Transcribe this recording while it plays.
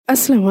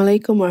Assalamu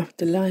alaikum wa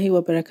rahmatullahi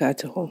wa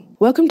barakatuh.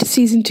 Welcome to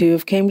Season 2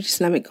 of Cambridge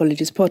Islamic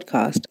College's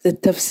podcast, the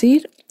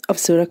Tafsir of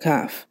Surah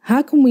Al-Kahf.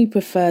 How can we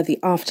prefer the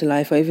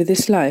afterlife over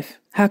this life?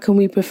 How can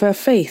we prefer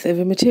faith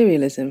over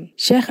materialism?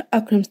 Sheikh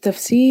Akram's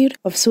Tafsir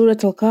of Surah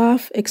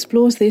Al-Kahf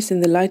explores this in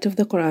the light of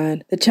the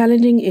Quran, the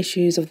challenging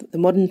issues of the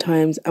modern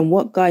times, and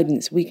what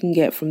guidance we can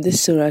get from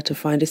this surah to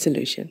find a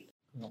solution.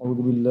 أعوذ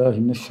بالله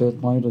من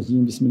الشيطان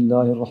الرجيم بسم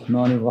الله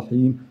الرحمن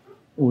الرحيم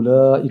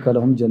أولئك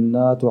لهم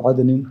جنات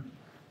عدن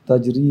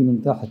تجري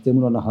من تحتهم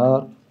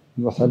الأنهار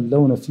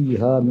يحلون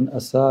فيها من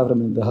أساور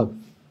من ذهب.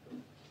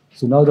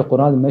 So now the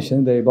Quran is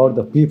mentioning about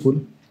the people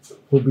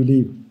who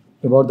believe,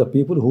 about the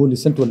people who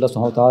listen to Allah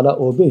subhanahu wa ta'ala,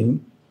 obey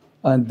Him,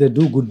 and they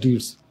do good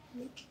deeds.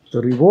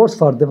 The rewards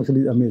for them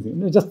actually is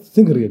amazing. Just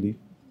think really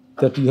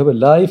that you have a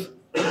life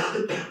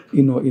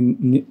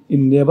in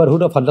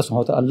neighborhood of Allah subhanahu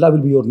wa ta'ala. Allah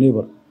will be your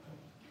neighbor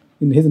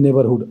in His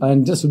neighborhood,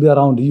 and just be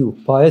around you,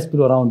 pious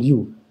people around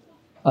you,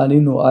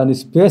 and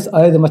space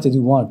as much as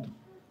you want,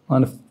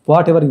 and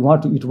whatever you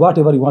want to eat,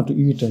 whatever you want to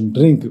eat and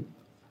drink,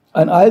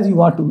 and as you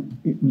want to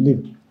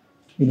live.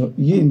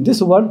 In this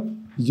world,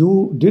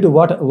 you did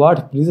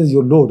what pleases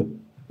your Lord.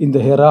 In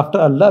the hereafter,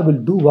 Allah will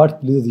do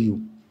what pleases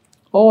you.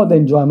 All the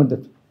enjoyment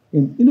that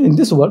in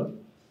this world,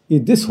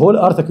 this whole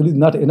earth actually is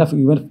not enough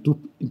even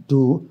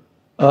to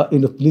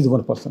please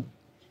one person.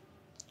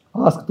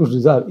 Ask to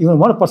desire. Even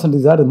one person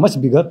desire is much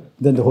bigger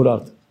than the whole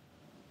earth.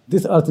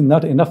 This earth is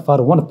not enough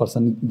for one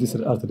person. This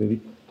earth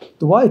really.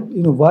 So why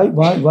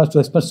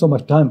to spend so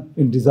much time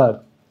in desire?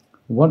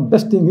 One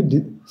best thing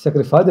is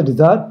sacrifice the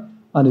desire,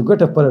 and you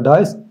get a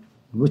paradise,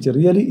 which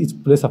really is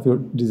place of your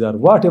desire.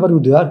 Whatever you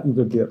desire, you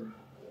get there.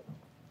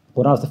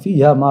 Quran says,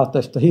 "Fiha ma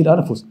tashtahil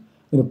anfus."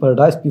 In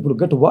paradise, people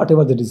get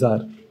whatever they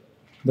desire.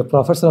 The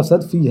Prophet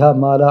said, "Fiha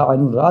ma la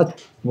aynun ra'at,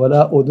 wa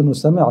la udhun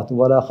sami'at,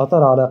 wa la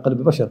khatar ala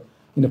qalbi bashar."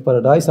 In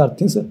paradise are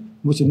things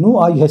which no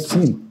eye has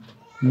seen,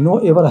 no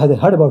ever has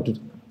heard about it,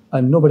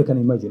 and nobody can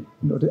imagine.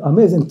 The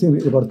amazing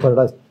thing about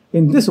paradise.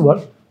 In this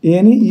world,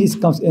 any ease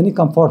comes, any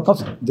comfort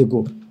comes, they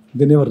go.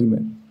 They never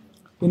remain.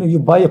 You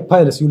buy a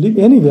palace, you live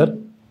anywhere,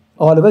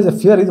 always the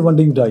fear is one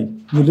day you die.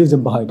 You leave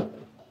them behind.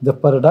 The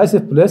paradise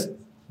is a place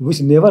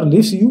which never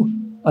leaves you,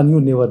 and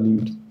you never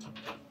leave it.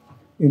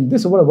 In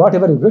this world,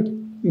 whatever you get,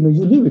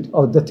 you leave it,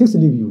 or the things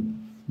leave you.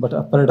 But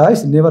a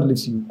paradise never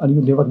leaves you, and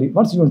you never leave.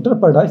 Once you enter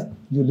paradise,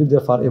 you live there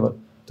forever.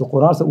 So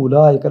Quran says,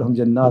 "Ulaika lahum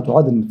jannatu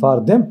adn."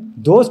 For them,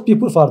 those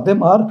people, for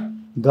them are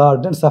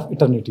gardens of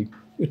eternity,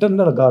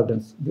 eternal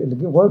gardens. They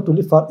are going to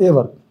live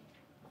forever.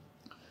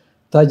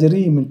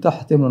 Tajri min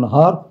tahtihim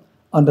al-anhar.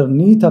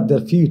 Underneath of their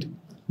feet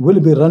will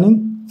be running,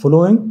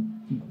 flowing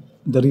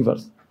the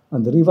rivers,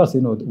 and the rivers,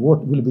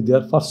 what will be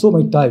there for so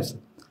many types.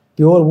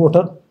 Pure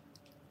water,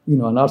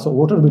 and also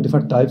water will be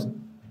different types,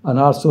 and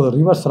also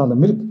rivers from the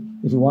milk.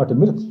 If you want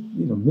milk,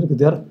 milk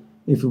there.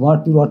 If you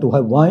want to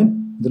have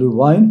wine, there will be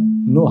wine.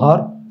 No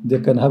harm. They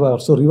can have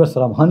also rivers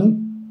from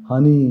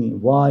honey,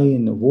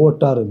 wine,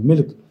 water,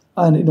 milk,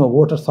 and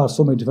water for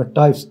so many different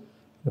types.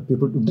 The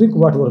people to drink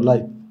whatever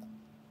like.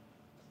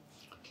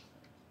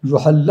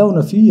 يُحَلَّوْنَ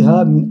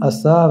فِيهَا مِنْ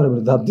أَسَاوِرَ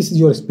مِنْ ذَهَبٍ. This is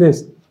your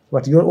space,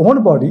 but your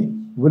own body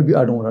will be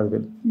adorned as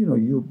well.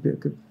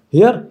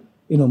 Here,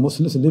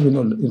 Muslims live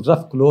in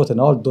rough clothes and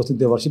all those things.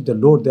 They worship their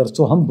Lord. They are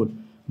so humble.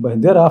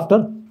 But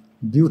thereafter,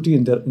 beauty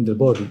in their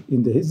body.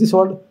 In this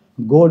world,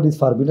 gold is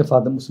forbidden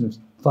for the Muslims,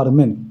 for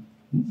men.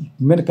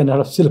 Men cannot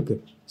have silk.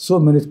 So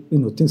many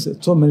things,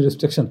 so many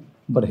restrictions.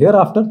 But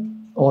hereafter,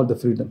 all the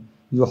freedom.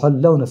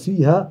 يُحَلَّوْنَ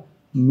فِيهَا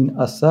مِنْ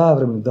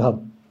أَسَاوِرَ مِنْ ذَهَبٍ.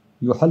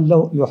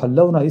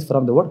 يُحَلَّوْنَ is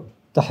from the word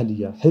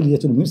tahliya.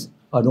 Hilyatun means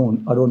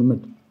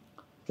adornment.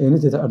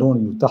 Anything that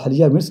adorn you.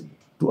 Tahliya means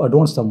to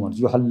adorn someone.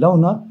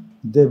 Yuhallawna,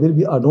 they will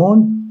be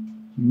adorned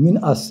min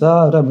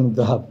asara min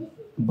dhahab,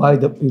 by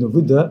the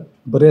with the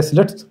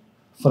bracelets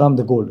from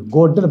the gold,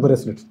 golden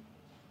bracelets.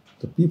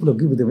 The people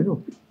give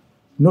them,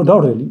 no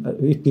doubt really.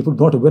 If people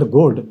don't wear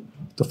gold,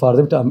 so for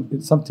them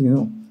to,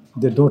 something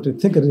they don't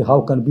think really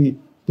how can be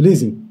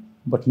pleasing.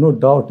 But no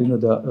doubt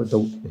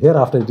the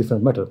hereafter is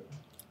different matter.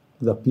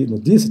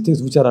 These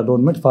things which are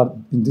adornment for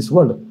in this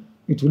world,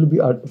 it will be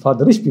for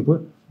the rich people,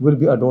 will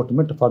be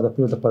adornment for the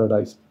people of the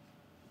paradise.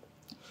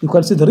 You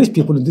can see the rich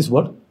people in this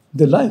world,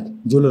 they like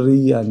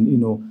jewelry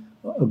and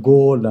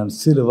gold and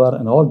silver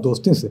and all those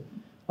things.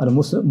 And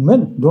Muslim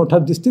men don't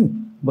have this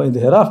thing. But in the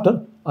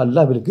hereafter,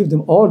 Allah will give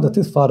them all the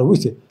things for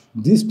which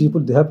these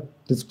people they have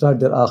destroyed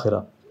their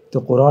akhirah. The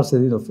Quran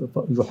says,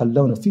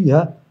 يُحَلَّوْنَ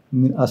فِيهَا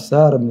مِنْ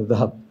أَسَارَ مِنْ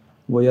ذَهَبٍ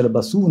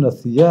وَيَلْبَسُونَ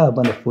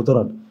ثِيَابًا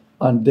خُضْرًا.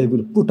 And they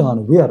will put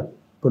on, wear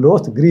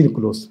clothes, green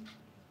clothes.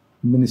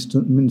 Min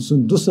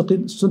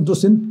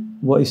sundusin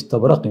wa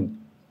istabraqin.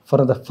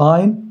 For the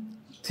fine,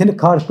 thin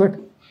carpet,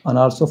 and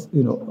also,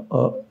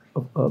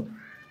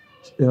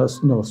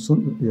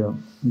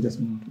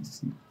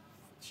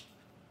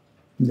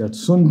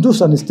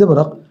 Sundus and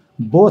istabraq,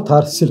 both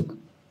are silk.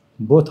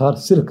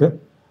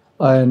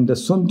 And the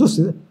sundus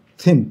is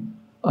thin,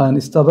 and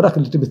istabraq a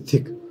little bit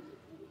thick.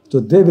 So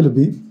they will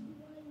be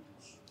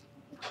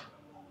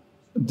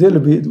they'll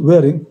be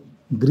wearing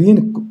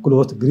green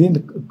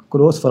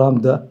clothes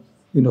from the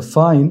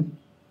fine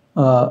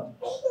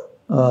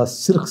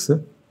silks.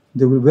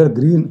 They will wear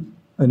green,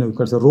 you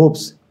can say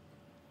robes,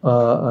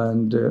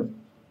 and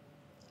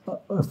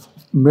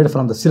made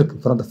from the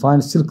silk, from the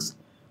fine silks,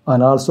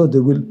 and also they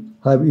will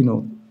have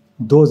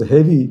those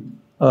heavy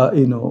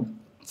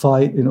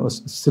fine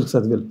silks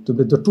as well. So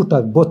the two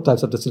types, both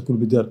types of the silk will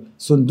be there.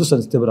 Sundus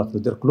and istabraq.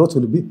 Their clothes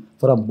will be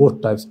from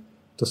both types.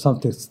 So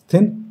something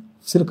thin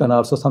silk and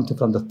also something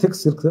from the thick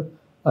silk.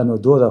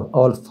 And those are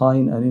all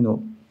fine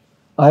and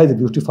eye the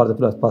beauty for the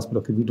possible.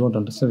 Okay, we don't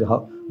understand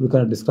how we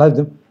cannot describe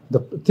them. The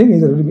thing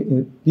is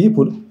really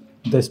people,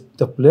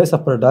 the place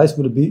of paradise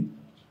will be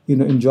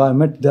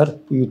enjoyment there,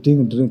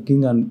 eating,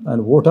 drinking,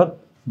 and water.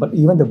 But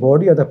even the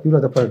body of the people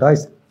of the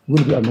paradise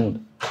will be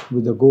adorned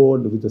with the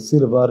gold, with the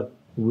silver,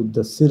 with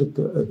the silk,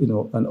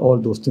 and all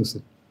those things.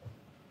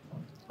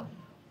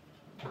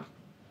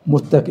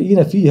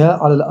 متكئين فيها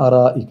على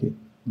الأرائك.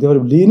 They were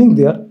leaning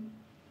there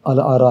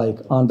على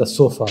الأرائك, on the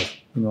sofas,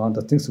 on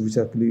the things which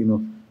actually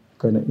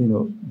kind of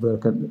where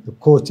the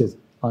coaches,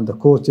 on the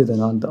coaches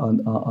and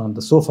on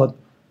the sofa,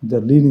 they're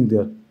leaning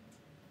there.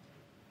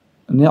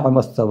 نعم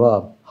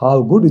الثواب.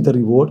 How good is the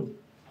reward?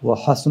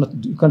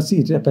 وحسنت. You can see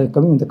it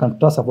coming in the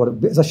contrast of what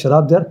بئس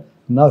الشراب there.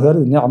 Now here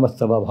is نعم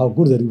الثواب. How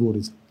good the reward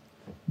is.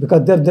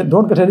 Because they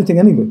don't get anything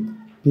anyway.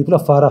 People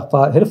of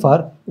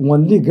hellfire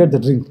only get the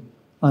drink,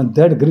 and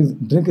that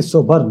drink is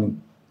so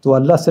burning. So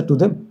Allah said to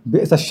them,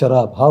 بئس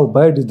الشراب. How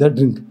bad is that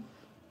drink?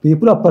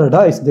 People of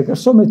paradise, they get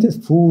so many things,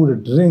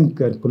 food, drink,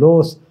 and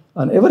clothes,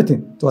 and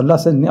everything. So Allah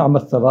said, نعم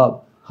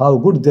الثواب. How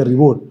good their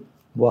reward.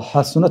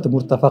 وحسنت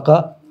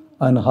مرتفقة.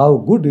 And how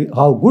good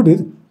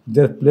is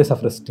their place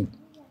of resting.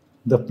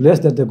 The place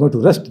that they're going to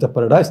rest, the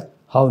paradise,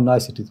 how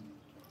nice it is.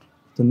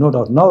 So no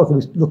doubt. Now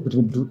we look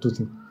between two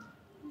things.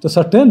 So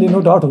certainly, no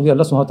doubt, Allah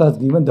subhanahu wa ta'ala has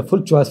given the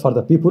full choice for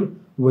the people,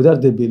 whether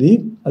they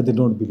believe or they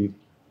don't believe.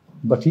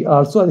 But He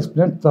also has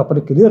explained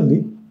properly,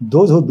 clearly,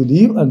 those who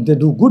believe and they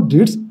do good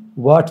deeds,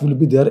 what will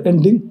be their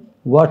ending,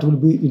 what will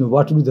be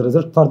the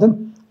result for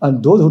them,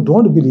 and those who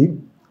don't believe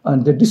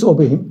and they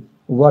disobey Him,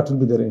 what will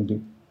be their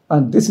ending.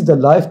 And this is the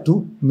life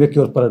to make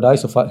your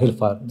paradise of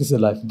hellfire. This is the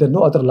life. There is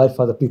no other life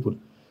for the people.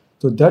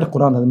 So that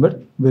Quran has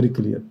made very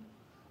clear.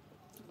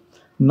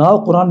 Now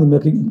Quran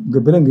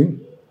is bringing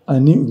a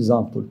new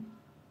example.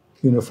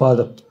 For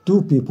the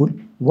two people,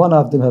 one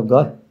of them have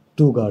got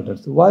two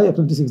gardens. Why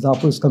actually this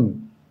example is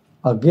coming?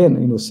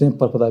 Again, same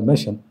purpose I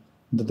mentioned,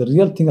 that the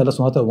real thing Allah subhanahu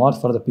wa ta'ala wants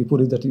for the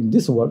people is that in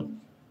this world,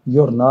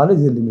 your knowledge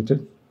is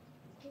limited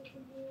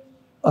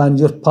and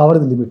your power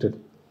is limited.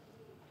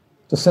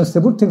 The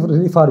sensible thing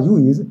really for you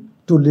is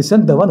to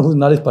listen to the one whose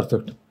knowledge is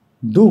perfect.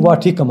 Do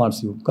what he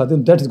commands you, because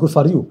then that is good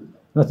for you,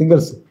 nothing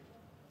else.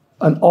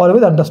 And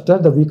always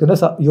understand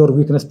your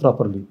weakness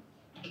properly.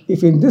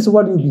 If in this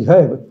world you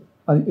behave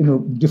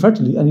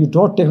differently and you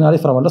don't take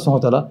knowledge from Allah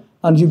subhanahu wa ta'ala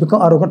and you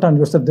become arrogant on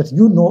yourself that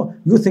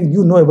you think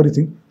you know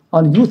everything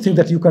and you think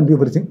that you can do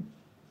everything,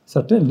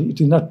 certainly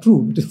it is not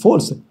true, it is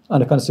false,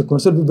 and the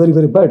consequence will be very,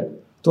 very bad.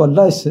 So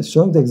Allah is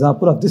showing the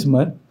example of this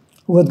man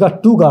who has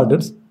got two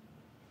gardens,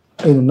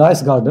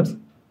 nice gardens,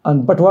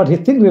 but what he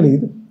thinks really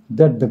is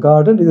that the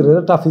garden is a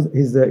result of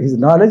his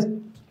knowledge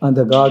and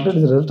the garden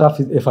is a result of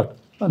his effort.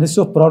 And he's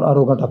so proud,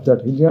 arrogant of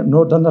that. He does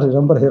not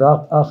remember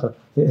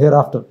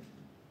hereafter.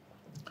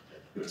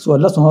 So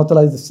Allah subhanahu wa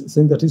ta'ala is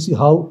saying that you see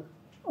how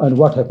and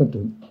what happened to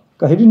him.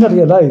 Because he did not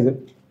realize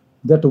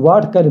that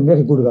what can make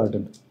a good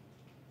garden.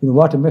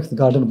 What makes the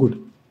garden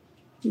good.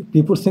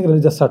 People think there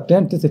is a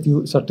certain things, if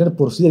you certain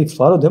procedure, if you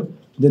follow them,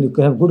 then you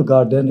can have good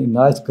garden, in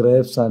nice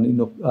grapes and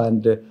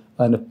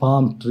and a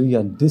palm tree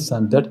and this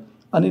and that.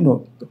 And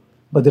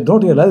but they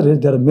don't realize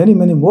that there are many,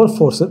 many more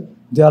forces,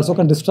 they also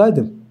can destroy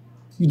them.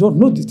 You don't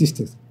know these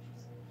things.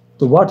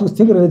 So what you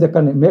think really they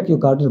can make your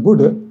garden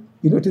good,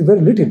 it is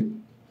very little.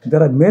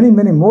 There are many,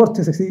 many more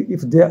things. See,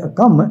 if they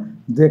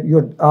come,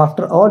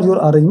 after all your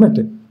arrangement,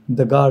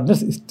 the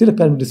gardens still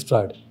can be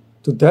destroyed.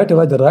 So that is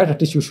why the right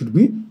attitude should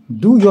be,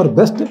 do your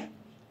best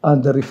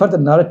and refer the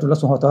knowledge to Allah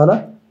subhanahu wa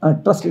ta'ala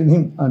and trust in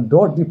Him, and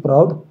don't be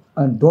proud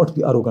and don't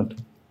be arrogant.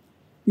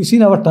 You see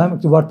in our time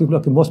what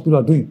most people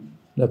are doing.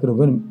 Like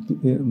when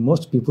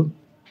most people,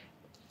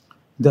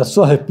 they are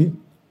so happy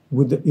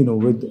with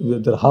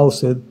with their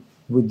houses,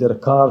 with their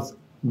cars,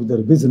 with their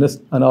business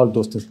and all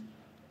those things.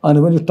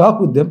 And when you talk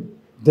with them,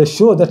 they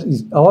show that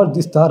all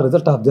these are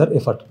result of their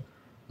effort.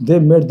 They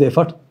made the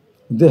effort,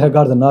 they have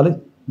got the knowledge,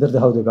 that's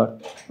how they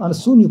got. And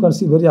soon you can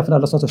see very often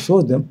Allah also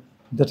shows them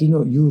that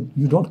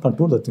you don't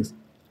control the things.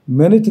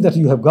 Many things that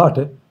you have got,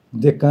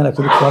 they can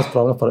actually cause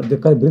problem they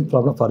can bring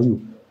problem for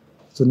you.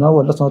 So now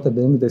Allah subhanahu wa ta'ala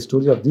brings the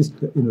story of these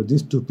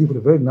two people,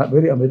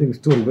 very amazing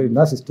story, very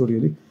nice story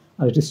really,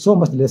 and it is so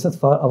much lessons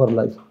for our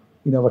life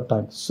in our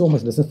time, so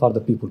much lessons for the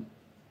people.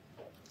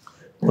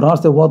 Quran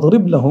says,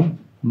 وَضْرِبْ لَهُمْ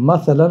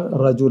مَثَلًا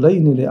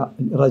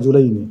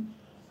رَجُلَيْنِ.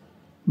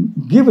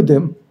 Give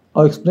them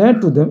or explain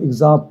to them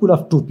example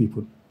of two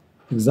people.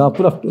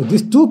 Example of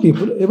these two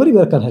people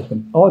everywhere can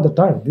happen all the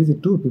time. These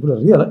two people are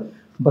real,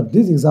 but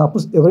these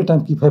examples every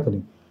time keep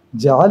happening.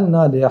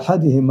 جَعَلْنَا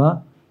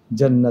لِأَحَدِهِمَا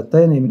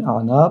جَنَّتَيْنِ مِنْ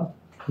أَعْنَابٍ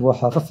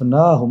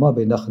وَحَفَفْنَاهُمَا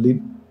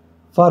بِنَخْلٍ.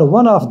 For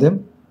one of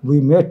them, we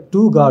made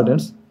 2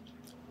 gardens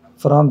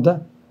from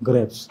the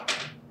grapes.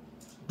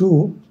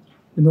 Two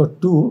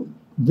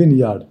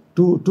vineyard,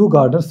 two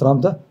gardens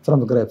from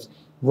the grapes.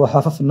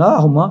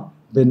 وَحَفَفْنَاهُمَا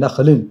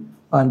بِنَخْلٍ.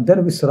 And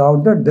then we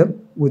surrounded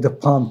them with the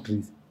palm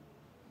trees.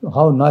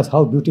 How nice,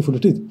 how beautiful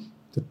it is.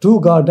 The 2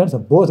 gardens,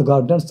 both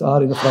gardens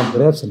are from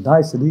grapes,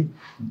 nicely,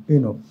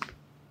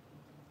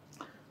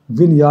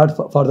 vineyard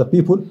for the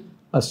people,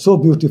 are so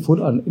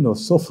beautiful and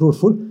so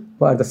fruitful.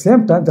 But at the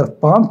same time, there are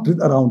palm trees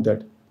around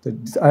that.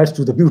 This adds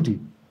to the beauty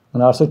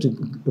and also to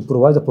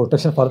provide the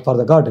protection for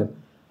the garden.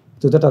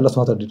 So that Allah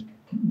SWT did.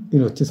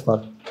 This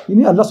part.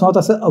 Allah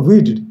SWT said,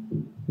 we did.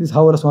 This is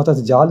how Allah SWT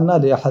says, جَعَلْنَا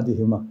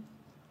لِأَحَدِهِمَا.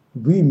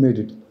 We made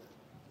it.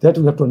 That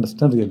we have to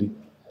understand really.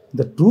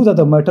 The truth of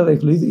the matter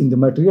actually is in the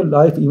material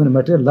life, even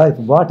material life,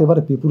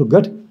 whatever people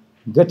get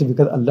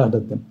because Allah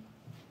does them.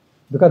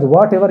 Because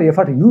whatever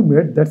effort you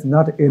made, that's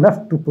not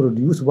enough to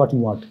produce what you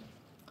want,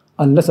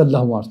 unless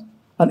Allah wants.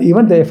 And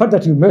even the effort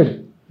that you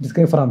made, this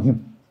came from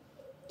Him.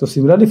 So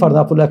similarly, for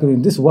example, like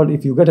in this world,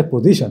 if you get a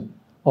position,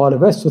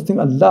 always think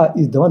Allah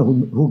is the one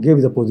who gave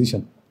you the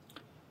position.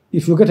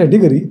 If you get a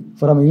degree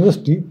from a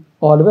university,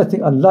 always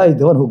think Allah is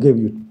the one who gave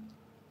you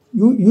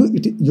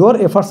it. Your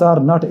efforts are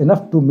not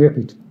enough to make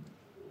it.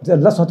 It's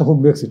Allah who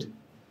makes it.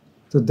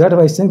 So that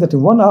way saying that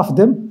one of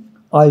them,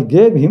 we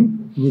gave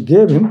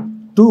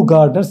him 2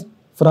 gardens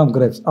from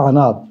grapes,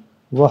 anab,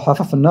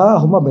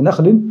 وَحَفَفْنَاهُمَا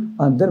بِنَخْلٍ.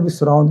 And then we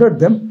surrounded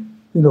them,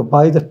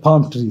 by the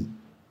palm trees.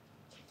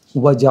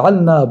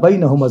 وَجَعَلْنَا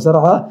بَيْنَهُمَا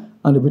زَرْعًا.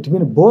 And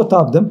between both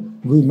of them,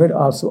 we made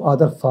also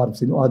other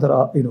farms,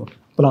 other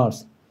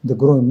plants. They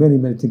grow many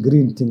things,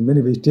 green things,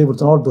 many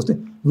vegetables, and all those things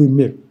we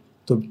make.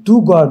 So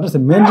 2 gardens,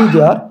 mainly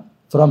they are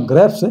from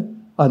grapes,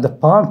 and the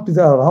palm trees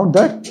are around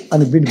that,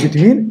 and in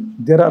between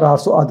there are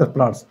also other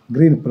plants,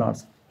 green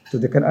plants. So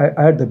they can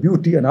add the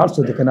beauty, and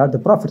also they can add the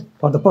profit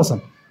for the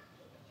person.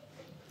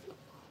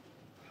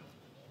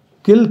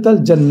 كِلْتَ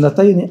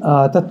الْجَنَّتَيْنِ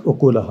آتَتْ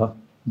أُكُلَهَا.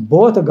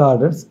 Both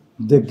gardens,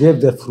 they gave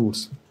their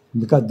fruits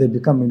because they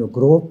become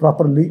grow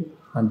properly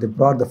and they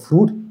brought the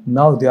fruit.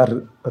 Now they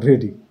are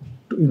ready,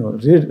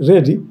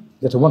 ready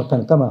that one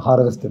can come and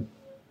harvest them.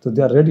 So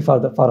they are ready for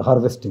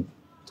harvesting.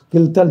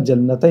 كِلْتَ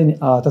الْجَنَّتَيْنِ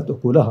آتَتْ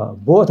أُكُلَهَا.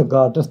 Both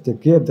gardens, they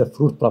gave the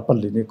fruit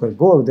properly. You can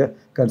go over there,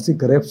 can see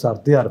grapes are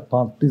there,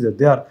 palm trees are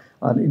there,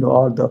 and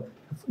all the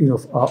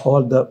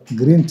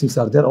green things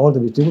are there, all the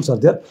vegetables are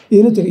there.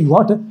 Anything you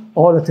want,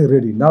 all the things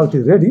ready. Now it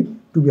is ready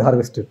to be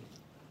harvested.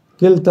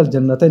 كِلْتَ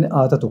الْجَنَّتَيْنِ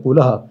آتَتْ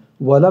أُكُلَهَا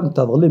وَلَمْ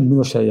تَظْلِمْ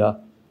مِنْهُ شَيْئًا.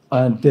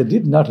 And they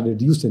did not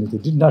reduce anything.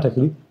 Did not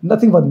actually,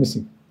 nothing was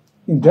missing.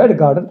 In that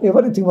garden,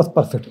 everything was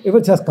perfect.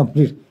 Everything was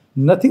complete.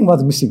 Nothing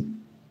was missing.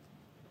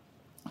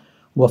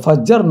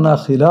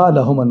 وَفَجَّرْنَا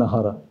خِلَالَهُمَا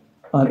نَهَرًا.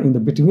 And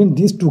in between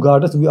these 2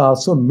 gardens, we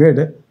also made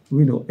a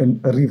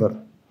river.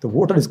 The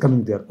water is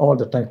coming there all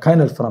the time,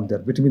 canal from there,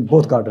 between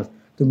both gardens.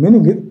 The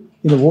meaning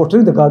is,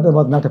 watering the garden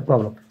was not a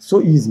problem.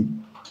 So easy.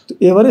 So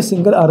every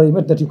single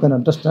arrangement that you can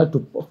understand to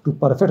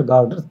perfect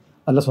gardens,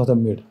 Allah SWT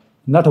made.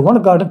 Not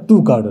one garden,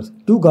 2 gardens.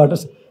 2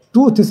 gardens,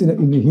 2 things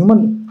in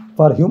human,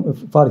 for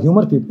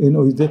human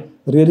people, is the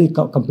really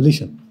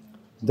completion.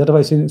 That's why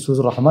in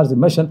Surah Al-Rahman is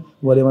mentioned,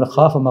 وَلِمَنْ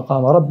خَافَ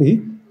مَقَامَ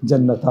رَبِّهِ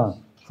جَنَّتَانِ.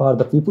 For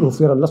the people who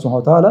fear Allah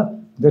subhanahu wa ta'ala,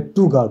 there are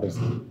 2 gardens.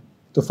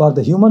 So for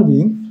the human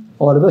being,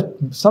 always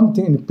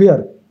something in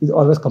pair is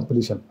always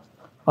completion.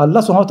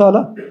 Allah subhanahu wa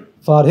ta'ala,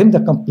 for him the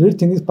complete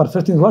thing is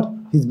perfect thing is what?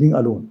 He's being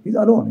alone. He's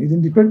alone, he's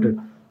independent.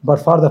 But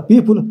for the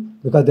people,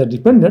 because they're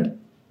dependent,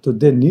 so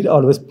they need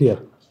always pair.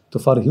 So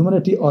for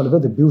humanity,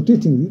 always the beauty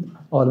thing is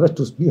always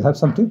to have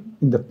something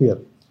in the pair.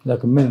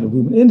 Like men,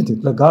 women,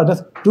 anything. Like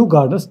gardens, 2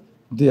 gardens,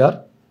 they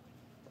are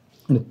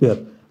in a pair.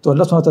 So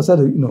Allah subhanahu wa ta'ala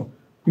said,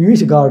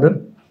 each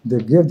garden, they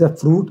gave their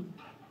fruit,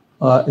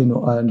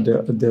 and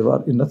they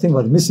were, nothing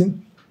was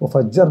missing.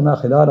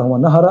 وَفَجَّرْنَا خِلَالَهُمَا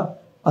نَهَرًا.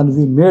 And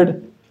we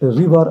made a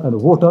river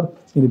and water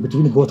in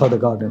between both of the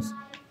gardens.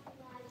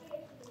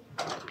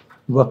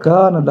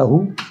 وَكَانَ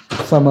لَهُ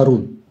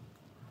ثَمَرٌ.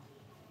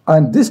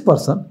 And this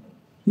person,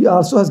 he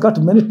also has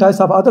got many types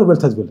of other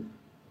wealth as well.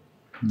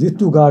 These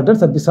 2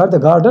 gardens, and beside the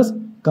gardens,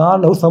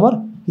 كَانَ لَهُ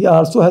ثَمَرٌ. He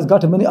also has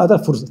got many other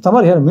fruits.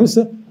 Thamar here means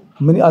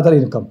many other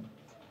income.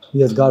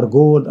 He has got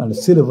gold and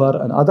silver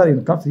and other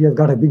incomes. He has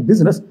got a big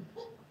business.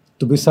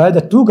 So beside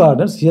the 2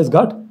 gardens, he has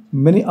got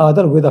many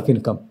other ways of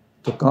income.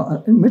 So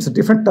it means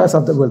different types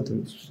of the wealth.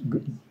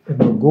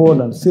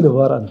 Gold and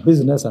silver and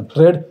business and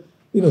trade.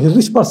 He's a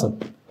rich person.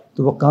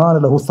 So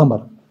وَكَانَ لَهُ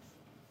ثَمَرٌ.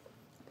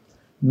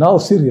 Now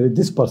seriously,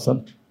 this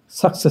person,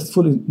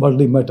 successful in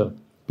worldly matter.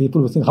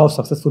 People will think how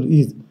successful he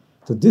is.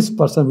 So this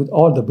person with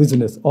all the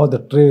business, all the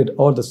trade,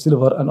 all the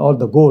silver and all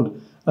the gold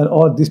and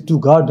all these 2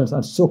 gardens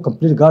and so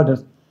complete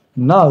gardens.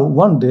 Now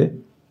one day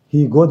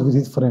he goes with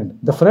his friend.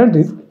 The friend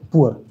is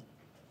poor,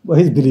 but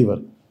he's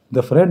believer.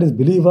 The friend is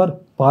believer,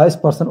 pious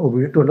person,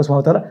 obedient to Allah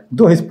subhanahu wa ta'ala,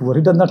 though he's poor.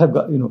 He does not have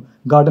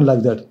garden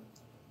like that.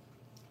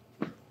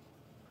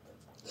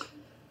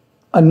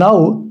 And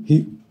now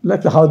he,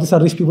 like how these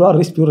are rich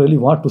people really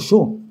want to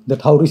show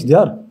that how rich they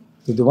are.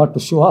 So they want to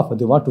show off.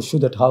 They want to show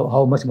that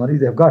how much money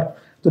they have got.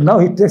 So now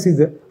he takes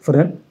his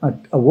friend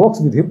and walks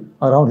with him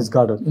around his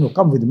garden.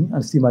 Come with me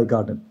and see my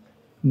garden.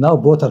 Now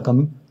both are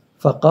coming.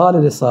 فقال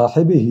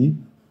لصاحبه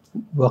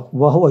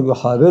وهو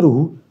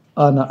يحاوره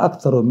أنا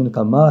أكثر منك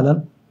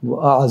مالا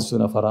وأعز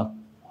نفرا.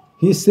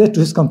 He said to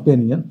his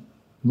companion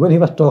when he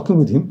was talking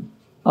with him,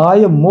 I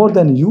am more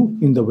than you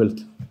in the wealth.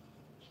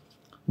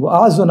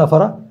 وأعز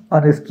نفرا,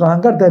 and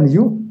stronger than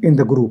you in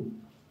the group.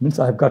 Means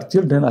I have got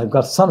children, I have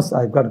got sons,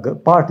 I have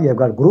got party, I have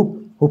got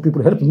group who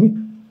people help me.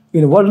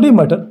 In worldly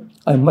matter,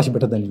 I am much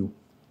better than you.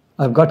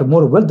 I have got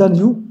more wealth than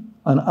you,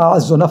 and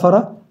أعز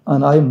نفرا,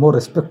 and I am more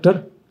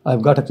respected.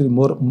 I've got actually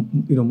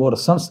more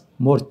sons,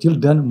 more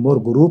children, more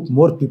group,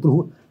 more people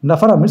who,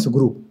 nafara means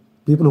group,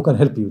 people who can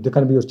help you. They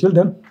can be your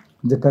children,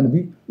 they can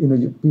be,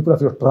 people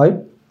of your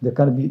tribe, they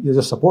can be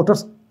your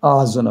supporters,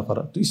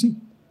 nafara. You see,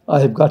 I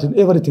have gotten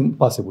everything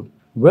possible.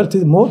 Wealth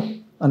is more,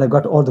 and I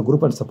got all the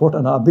group and support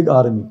and a big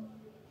army.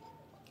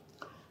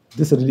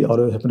 This really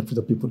always happens to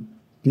the people.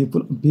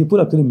 People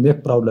actually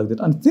make proud like that.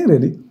 And think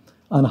really,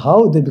 and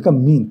how they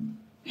become mean.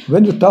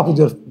 When you talk with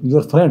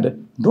your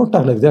friend, don't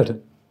talk like that.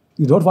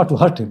 You don't want to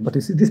hurt him, but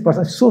you see, this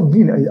person is so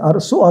mean,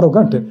 so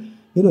arrogant.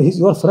 He's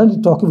your friend is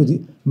talking with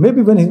you.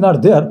 Maybe when he's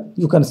not there,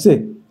 you can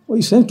say, "Oh,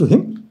 you're saying to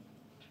him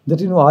that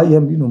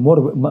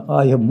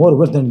I have more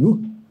wealth than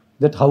you."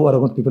 That's how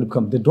arrogant people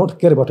become. They don't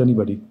care about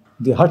anybody.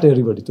 They hurt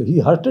everybody. So he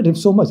hurted him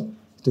so much.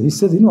 So he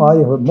says, I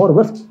have more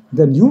wealth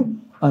than you,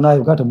 and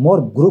I've got a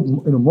more group,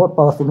 more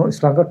powerful, more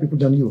stronger people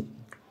than you.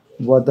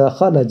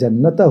 وَدَخَلَ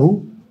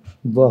جَنَّتَهُ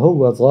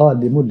وَهُوَ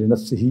ظَالِمٌ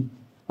لِنَفْسِهِ.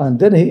 And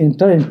then he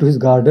entered into his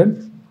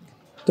garden.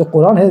 The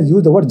Quran has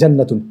used the word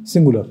Jannatun,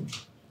 singular.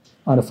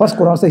 And the first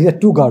Quran says he has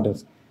two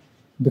gardens.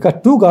 Because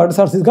two gardens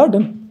are his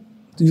garden.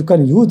 So you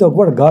can use the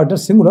word garden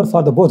singular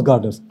for the both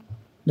gardens.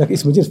 Like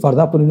Ismajid, for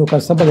example,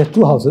 somebody has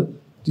two houses.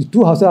 The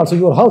two houses are also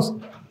your house.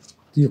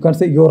 So you can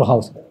say your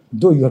house,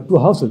 though you have two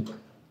houses.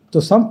 So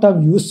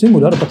sometimes you use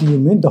singular, but you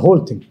mean the whole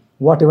thing,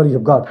 whatever you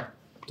have got.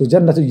 So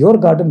Jannat, your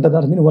garden does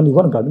not mean only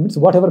one garden. It means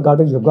whatever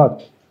garden you have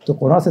got. So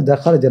Quran says,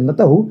 Dakhala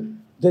Jannatahu.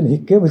 Then he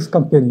came with his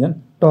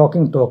companion,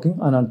 talking,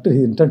 and until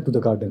he entered to the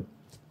garden.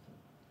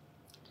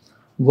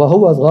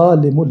 وَهُوَ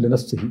ظَالِمٌ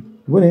لِنَفْسِهِ.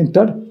 When he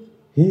entered,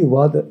 he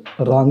was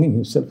wronging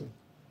himself.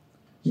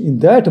 In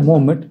that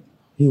moment,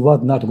 he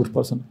was not a good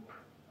person.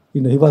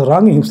 He was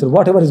wronging himself.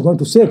 Whatever he's going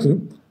to say to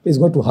him is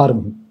going to harm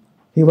him.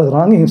 He was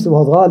wronging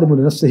himself. وَهُوَ ظَالِمٌ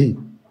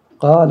لِنَفْسِهِ.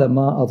 قَالَ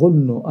مَا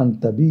أَظُنُّ أَن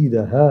تَبِيدَ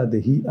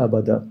هَذِهِ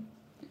أَبَدًا.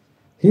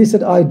 He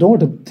said, I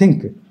don't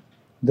think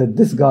that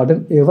this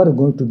garden ever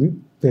going to be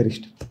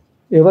perished,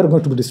 ever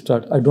going to be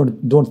destroyed. I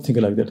don't think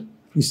like that.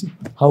 You see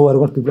how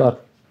arrogant people are.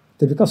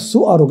 They become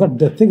so arrogant,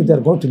 they think they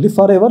are going to live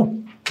forever,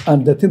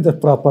 and they think their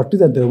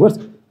properties and their worth,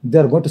 they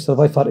are going to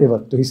survive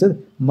forever. So he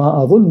said,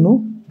 Ma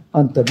adunnu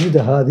an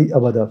tabida hadi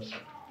abada.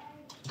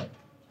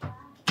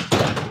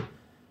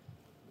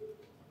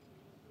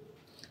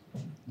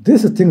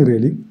 This thing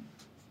really,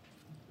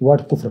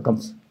 what kufr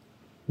comes.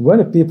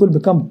 When people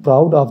become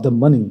proud of the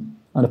money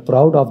and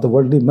proud of the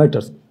worldly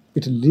matters,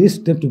 it leads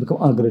them to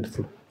become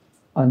ungrateful.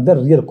 And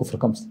then real kufr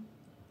comes.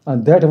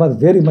 And that was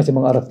very much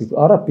among Arab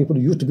people. Arab people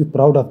used to be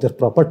proud of their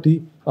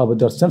property, of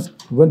their sons,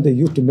 when they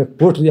used to make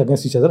poetry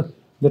against each other.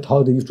 That's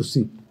how they used to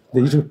see. They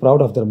used to be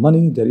proud of their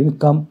money, their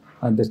income,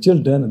 and their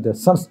children, and their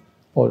sons,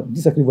 or this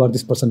is exactly what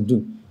this person is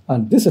doing.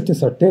 And this thing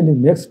certainly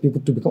makes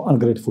people to become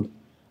ungrateful.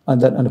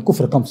 And then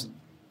kufr comes.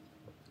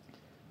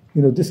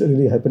 This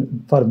really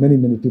happened for many,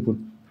 many people.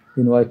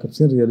 I have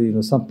seen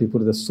really, some people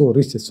that are so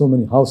rich, so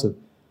many houses.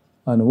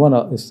 And one,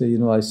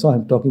 I saw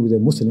him talking with a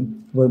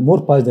Muslim, who was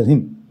more pious than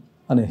him,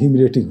 and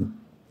humiliating him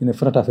in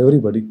front of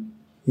everybody,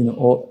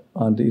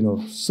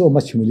 so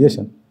much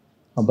humiliation.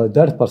 But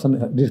that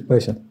person did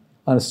patience.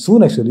 And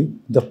soon actually,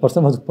 the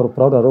person was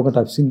proud, arrogant.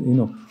 I've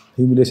seen,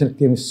 humiliation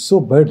came so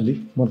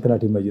badly, one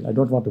cannot imagine. I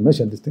don't want to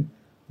mention this thing.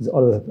 It's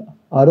always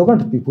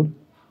arrogant people,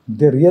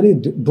 they really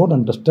don't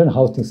understand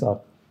how things are.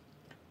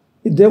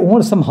 If they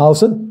own some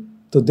houses,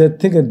 so they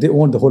think they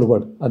own the whole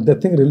world. And they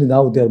think really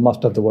now they are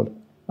master of the world.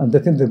 And they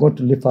think they're going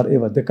to live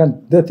forever.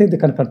 They think they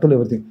can control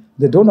everything.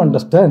 They don't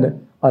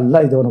understand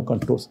Allah is the one who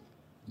controls.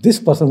 This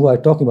person who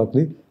I'm talking about,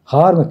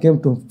 harm came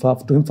to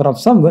him from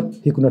somewhere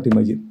he could not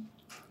imagine.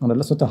 And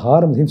Allah SWT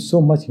harmed him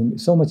so much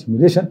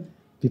humiliation,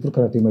 people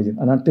cannot imagine.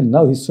 And until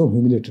now he's so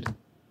humiliated.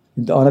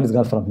 The honor is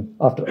gone from him.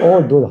 After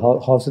all those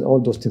houses, all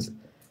those things.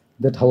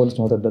 That's how Allah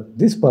SWT does.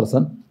 This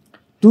person,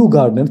 two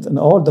gardens and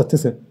all the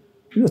things,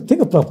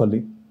 think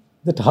properly.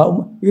 That how,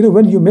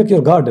 when you make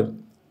your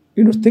garden,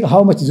 think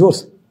how much is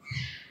yours.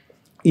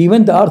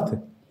 Even the earth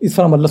is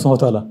from Allah subhanahu wa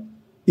ta'ala.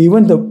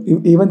 Even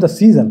the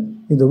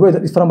season in the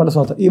weather is from Allah subhanahu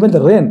wa ta'ala. Even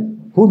the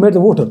rain, who made the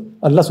water?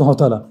 Allah subhanahu wa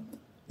ta'ala.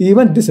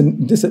 Even this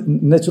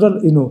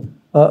natural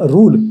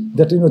rule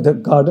that the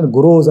garden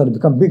grows and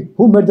become big.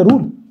 Who made the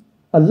rule?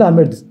 Allah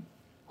made this.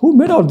 Who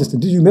made all this?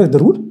 Did you make the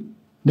rule?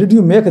 Did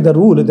you make the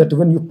rule that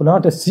when you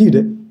plant a seed,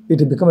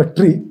 it become a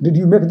tree? Did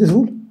you make this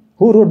rule?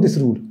 Who wrote this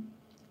rule?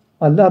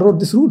 Allah wrote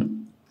this rule.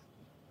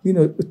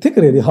 Think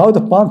really how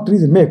the palm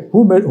trees make.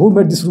 Who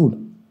made this rule?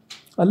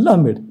 Allah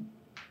made.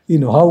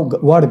 how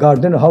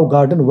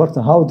garden works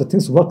and how the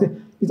things work.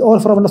 It's all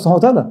from Allah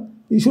subhanahu wa ta'ala.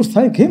 You should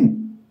thank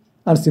Him.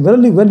 And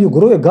similarly, when you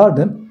grow a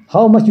garden,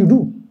 how much you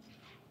do?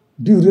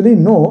 Do you really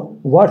know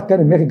what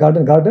can make a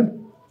garden?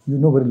 You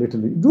know very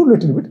little. You do a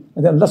little bit,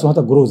 and then Allah subhanahu wa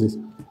ta'ala grows it.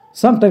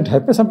 Sometimes it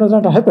happens, sometimes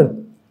it not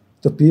happen.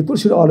 So people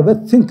should always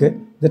think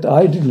that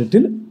I did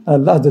little, and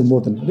Allah does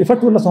more than. Refer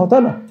to Allah subhanahu wa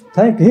ta'ala.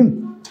 Thank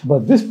Him.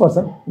 But this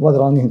person was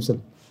wronging himself.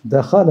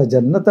 دَخَلَ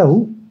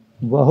جَنَّتَهُ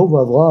وَهُوَ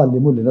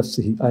ظَالِمٌ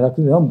لِنَفْسِهِ. I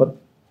actually remember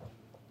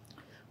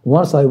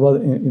once I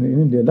was in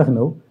India,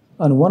 Lucknow,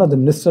 and one of the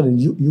ministers in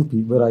UP,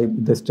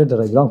 the state that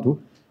I belong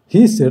to,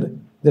 he said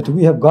that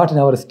we have got in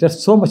our state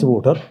so much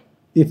water.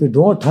 If we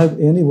don't have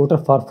any water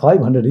for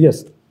 500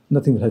 years,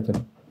 nothing will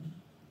happen.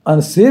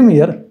 And same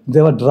year,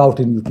 there was drought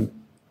in UP.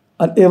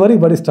 And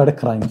everybody started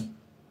crying.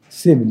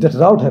 Same, that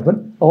drought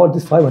happened, all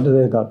this 500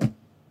 years got.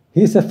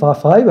 He said for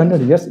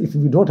 500 years, if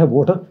we don't have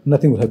water,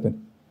 nothing will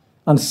happen.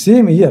 And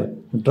same year,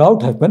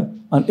 drought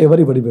happened, and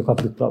everybody became a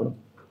big problem.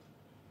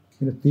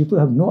 People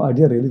have no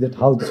idea really that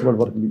how this world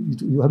works.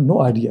 You have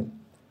no idea.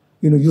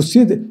 You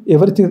see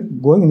everything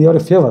going in your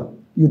favor.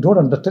 You don't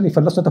understand. If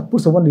Allah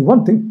puts only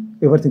one thing,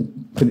 everything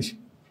finish.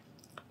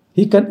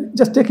 He can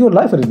just take your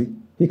life really.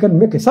 He can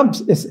make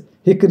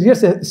he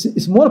creates a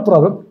small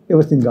problem,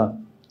 everything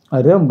gone.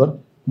 I remember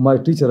my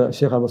teacher,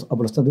 Sheikh Abu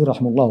Sadiq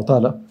rahimahullah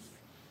ta'ala,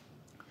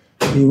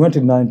 he went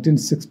in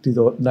 1960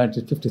 or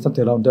 1950,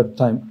 something around that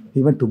time.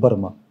 He went to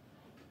Burma.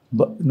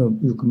 But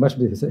you must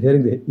be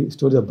hearing the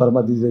story of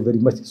Burma. These are very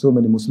much, so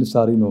many Muslims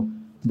are,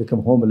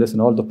 become homeless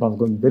and all the problems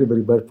going very,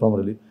 very bad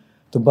primarily.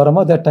 So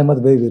Burma that time was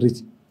very, very rich.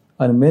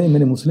 And many,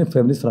 many Muslim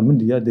families from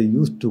India, they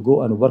used to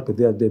go and work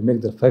there. They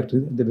make their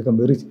factories. They become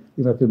very rich.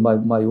 Even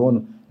my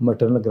own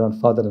maternal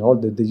grandfather and all,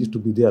 they used to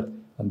be there.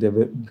 And they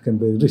became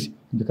very rich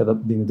because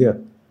of being there.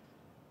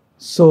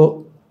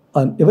 So,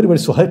 and everybody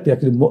is so happy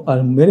actually.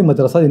 And many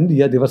madrasas in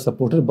India, they were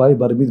supported by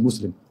Burmese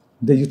Muslims.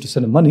 They used to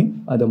send money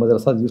and the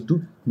madrasas used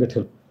to get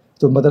help.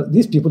 So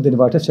these people, they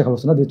invited Sheikh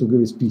Al-Sanad to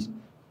give a speech.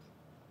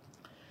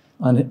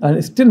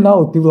 And still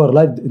now, people are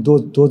alive,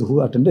 those who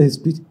attended his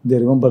speech, they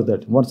remember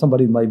that. One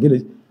somebody in my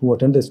village who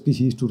attended his speech,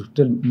 he used to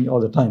tell me all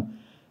the time.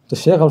 So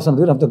Sheikh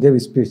Al-Sanad gave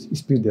his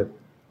speech there.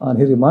 And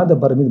he reminded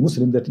the Burmese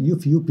Muslim that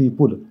if you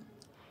people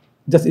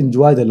just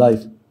enjoy the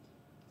life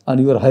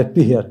and you are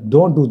happy here,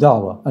 don't do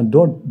da'wah and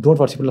don't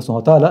worship Allah subhanahu wa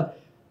ta'ala,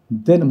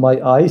 then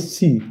my eyes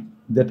see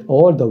that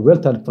all the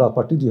wealth and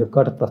property you have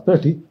got a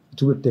prosperity,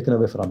 it will be taken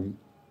away from you.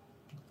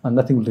 And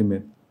nothing will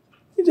remain.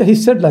 He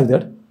said like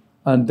that.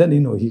 And then,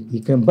 he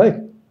came back.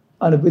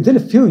 And within a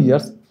few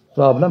years,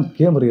 problem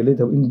came really.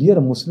 The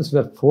Indian Muslims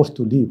were forced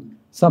to leave.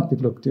 Some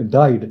people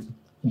died.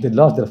 They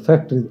lost their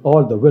factories,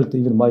 all the wealth,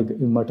 even my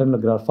maternal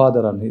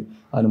grandfather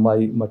and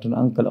my maternal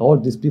uncle, all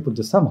these people,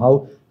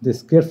 they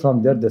escaped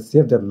from there, they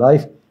saved their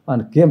life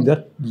and came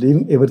there,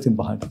 leaving everything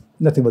behind.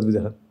 Nothing was with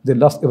them. They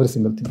lost every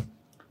single thing.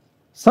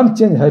 Some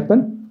change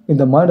happened in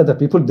the mind of the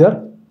people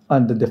there,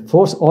 and they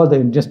forced all the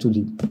Indians to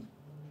leave.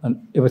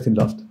 And everything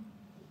lost.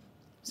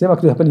 Same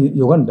actually happened in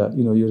Uganda.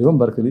 You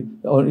remember,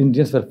 all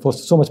Indians were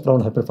forced. So much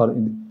problem happened for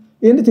India.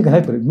 Anything can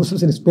happen.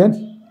 Muslims in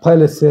Spain,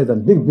 palaces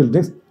and big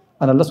buildings,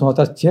 and Allah subhanahu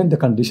wa ta'ala changed the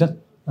condition,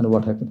 and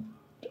what happened?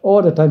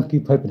 All the time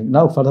keep happening.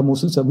 Now for the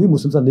Muslims, we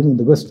Muslims are living in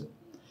the West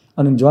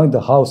and enjoying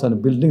the house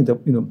and building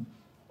the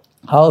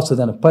houses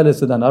and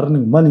palaces and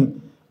earning money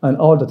and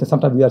all that.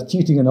 Sometimes we are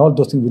cheating and all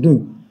those things we're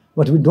doing.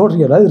 But we don't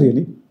realize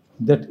really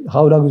that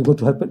how long it's going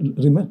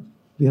to remain.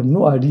 We have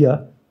no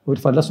idea.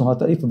 If Allah subhanahu wa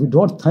ta'ala, if we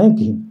don't thank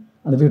Him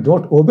and if we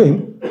don't obey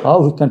Him,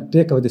 how He can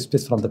take away the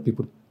space from the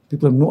people.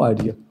 People have no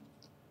idea.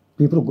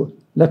 People go,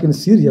 like in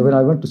Syria, when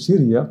I went to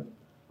Syria,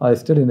 I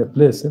stayed in a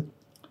place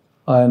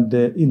and,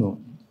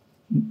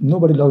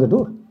 nobody locked the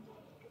door.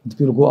 The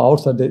people go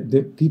outside,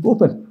 they keep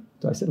open.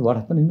 So I said, what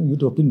happened?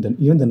 You open them.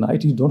 Even the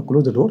night, you don't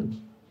close the door.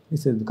 He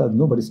said, because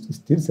nobody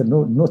still said,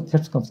 no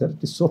theft comes there.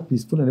 It's so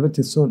peaceful and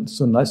everything is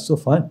so nice, so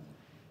fine.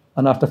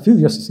 And after a few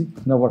years, you see,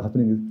 now what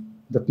happening is,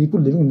 the people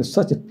living in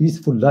such a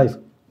peaceful life,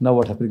 now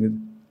what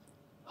happening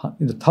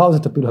is,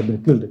 thousands of people have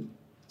been killed.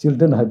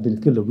 Children have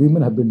been killed.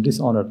 Women have been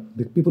dishonored.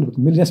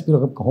 Millions of people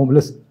have become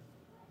homeless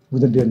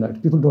within day and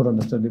night. People don't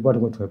understand what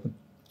is going to happen.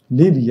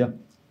 Libya,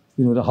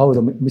 how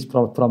the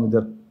problem is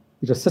there.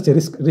 It is such a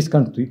rich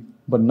country,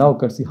 but now you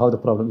can see how the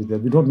problem is there.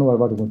 We don't know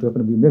what is going to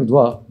happen. We make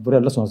dua for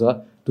Allah subhanahu wa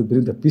ta'ala to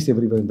bring the peace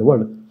everywhere in the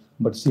world.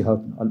 But see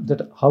how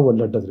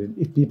Allah does it.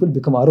 If people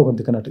become arrogant,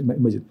 they cannot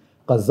imagine.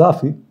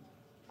 Qaddafi,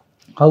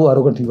 how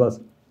arrogant he was.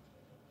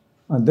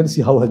 And then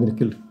see how he has been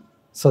killed.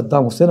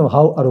 Saddam Hussein,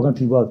 how arrogant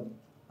he was.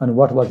 And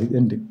what was his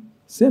ending.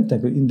 Same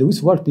thing. In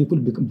this world, people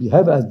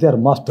behave as their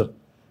master.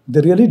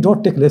 They really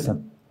don't take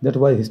lesson. That's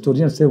why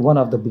historians say one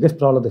of the biggest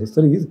problems of the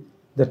history is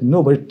that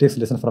nobody takes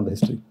lesson from the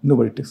history.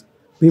 Nobody takes.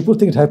 People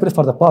think it happened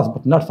for the past,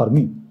 but not for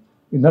me.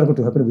 It's not going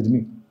to happen with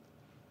me.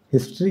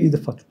 History is the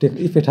fact.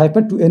 If it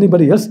happened to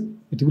anybody else,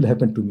 it will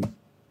happen to me.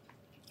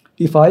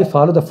 If I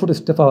follow the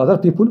footsteps of other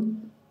people,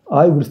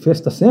 I will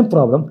face the same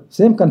problem,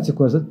 same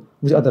consequences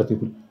with other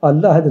people.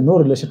 Allah has no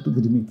relation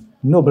with me,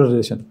 no blood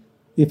relation.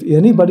 If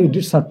anybody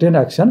did certain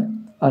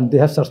action and they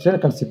have certain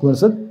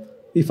consequences,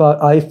 If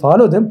I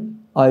follow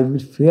them, I will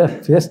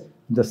face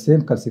the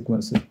same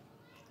consequences.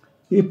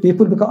 If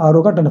people become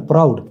arrogant and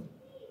proud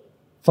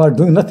for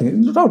doing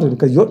nothing, not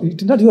because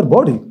it is not your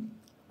body,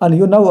 and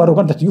you're now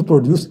arrogant that you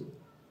produce,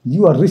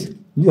 you are rich,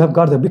 you have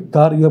got the big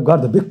car, you have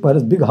got the big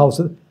palace, big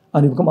houses,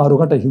 and you become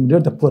arrogant and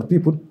humiliate the poor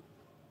people.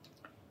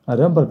 I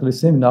remember the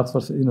same in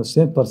Oxford,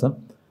 same person,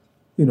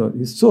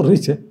 he's so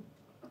rich.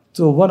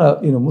 So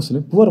one,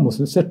 Muslim, poor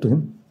Muslim, said to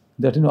him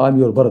that, I'm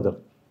your brother.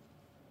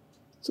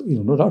 So,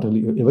 no doubt,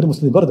 every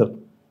Muslim brother.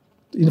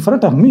 In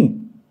front of me,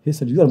 he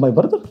said, you are my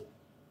brother?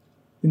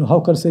 How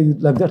can I say you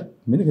like that?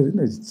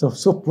 Meaning,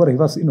 so poor, he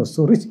was,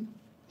 so rich.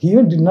 He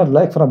even did not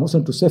like for a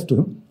Muslim to say to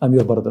him, I'm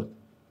your brother.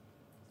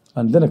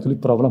 And then actually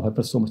problem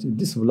happens so much. In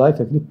this life,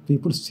 actually,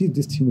 people see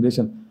this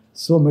humiliation.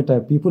 So many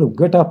times, people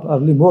get up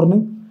early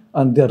morning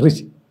and they are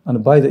rich.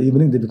 And by the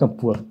evening, they become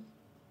poor.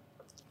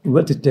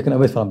 Wealth is taken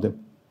away from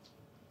them.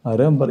 I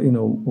remember,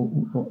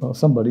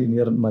 somebody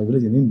near my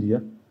village in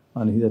India,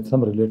 and he had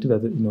some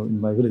relative,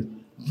 in my village,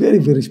 very,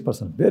 very rich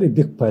person, very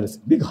big palace,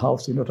 big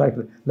house, right,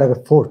 like a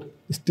fort.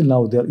 Still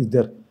now there is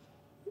there.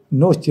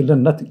 No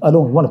children, nothing,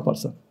 alone, one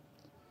person.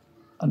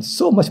 And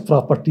so much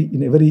property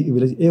in every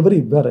village,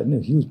 everywhere,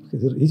 huge.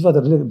 He was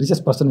the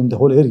richest person in the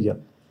whole area.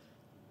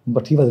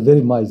 But he was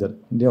very miser.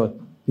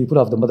 People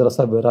of the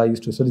madrasa where I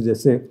used to study, they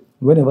say,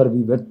 whenever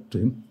we went to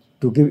him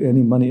to give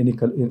any money,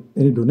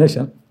 any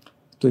donation,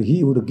 so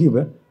he would give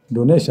a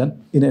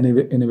donation in an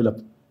envelope.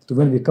 So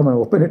when we come and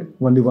open it,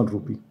 only 1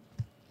 rupee.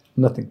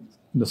 Nothing.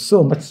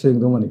 So much saving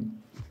the money.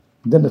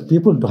 Then the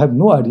people have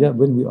no idea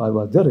when I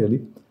was there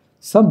really.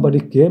 Somebody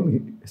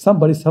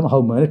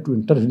somehow managed to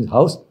enter his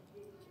house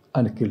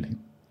and killed him.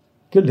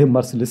 Killed him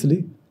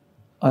mercilessly.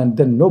 And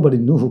then nobody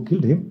knew who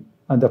killed him.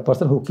 And the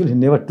person who killed him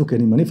never took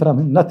any money from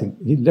him, nothing.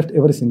 He left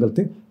every single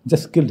thing,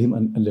 just killed him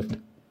and left.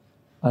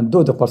 And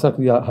though the person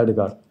had a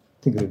God,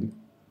 think really.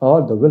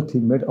 All the wealth he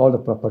made, all the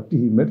property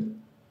he made,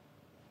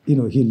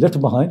 he left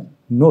behind,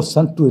 no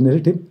son to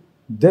inherit him.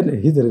 Then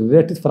his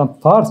relatives from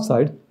far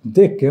side,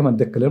 they came and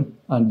they claimed,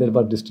 and there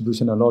was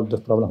distribution and all the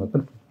problem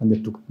happened, and they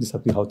took. This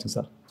happy how things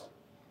are.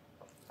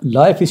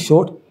 Life is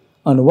short,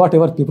 and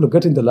whatever people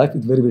get in the life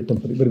is very, very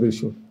temporary, very, very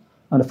short.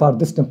 And for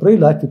this temporary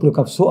life, people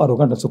become so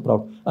arrogant and so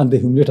proud, and they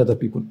humiliate other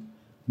people.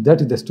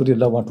 That is the story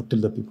Allah wants to tell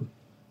the people.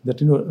 That,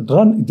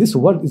 this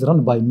world is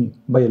run by me,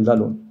 by Allah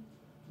alone.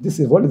 This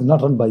world is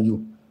not run by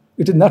you.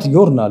 It is not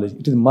your knowledge,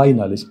 it is my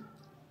knowledge.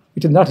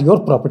 It is not your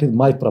property, it is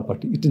my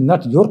property. It is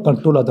not your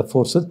control of the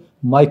forces,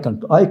 my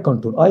control. I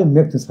control, I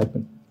make this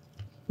happen.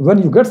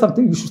 When you get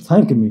something, you should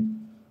thank me.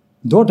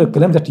 Don't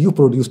claim that you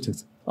produced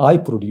it. I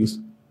produce.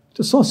 It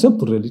is so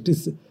simple, really.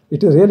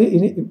 It is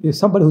really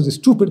somebody who is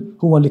stupid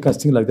who only can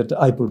think like that.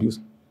 I produce.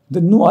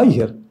 There's no I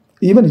here.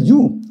 Even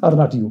you are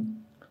not you.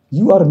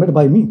 You are made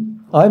by me.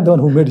 I am the one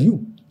who made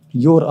you.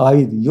 Your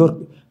eyes,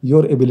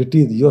 your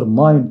abilities, your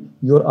mind,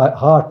 your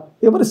heart,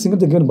 every single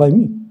thing given by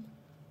me.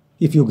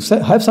 If you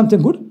have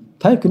something good,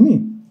 thank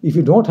me. If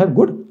you don't have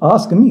good,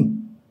 ask me.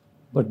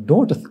 But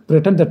don't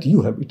pretend that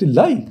you have. It is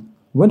lie.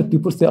 When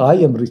people say, I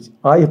am rich,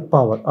 I have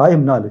power, I have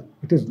knowledge,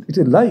 it is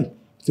a lie.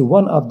 It's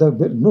one of the,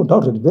 no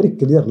doubt, a very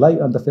clear lie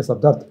on the face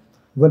of the earth.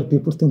 When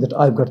people think that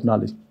I've got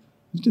knowledge,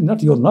 it is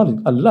not your knowledge.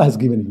 Allah has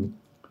given you.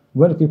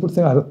 When people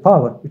say I have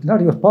power, it's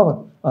not your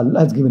power. Allah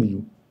has given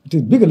you. It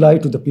is a big lie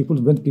to the people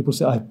when people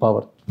say I have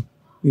power.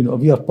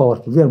 We are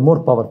powerful. We are more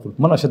powerful.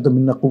 Man ashaddu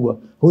minna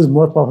quwwa. Who is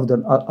more powerful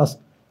than us?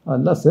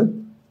 Allah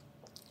said,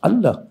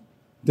 Allah.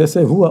 They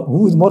say,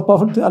 who is more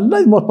powerful? Allah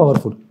is more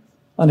powerful.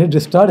 And he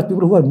destroyed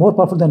people who are more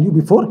powerful than you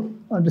before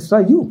and destroy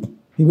you.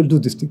 He will do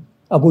this thing.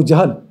 Abu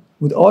Jahl,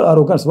 with all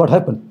arrogance, what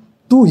happened?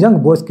 2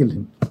 young boys killed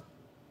him.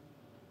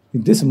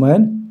 This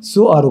man,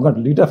 so arrogant,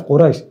 leader of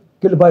Quraysh,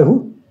 killed by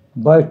who?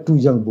 By 2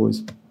 young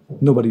boys.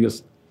 Nobody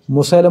else.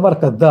 Musaylama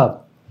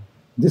al-Kadhdhab.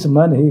 This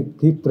man,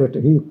 he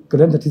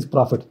claimed that he's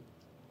prophet.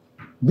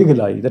 Big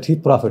lie, that he's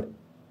prophet.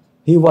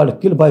 He was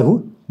killed by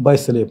who? By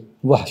slave,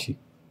 Wahshi.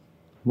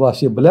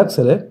 Wahshi, a black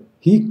slave,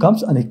 he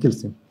comes and he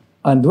kills him.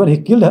 And when he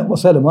killed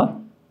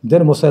Musaylama,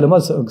 then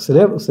Musaylama's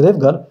slave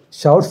girl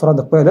shouts from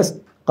the palace,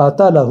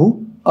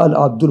 Qatalahu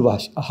al-Abdul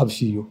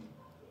Habshiyu.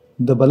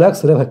 The black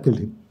slave had killed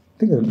him.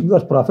 Think, you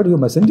are prophet, you are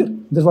messenger.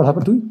 This is what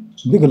happened to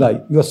you. Big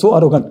lie. You are so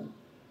arrogant.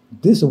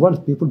 This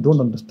what people don't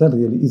understand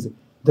really is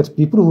that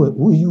people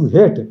who you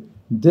hate,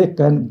 they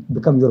can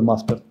become your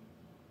master.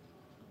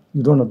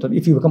 You don't understand.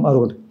 If you become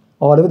arrogant,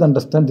 always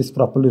understand this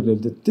properly.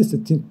 This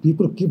thing,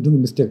 people keep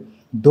doing mistake.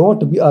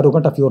 Don't be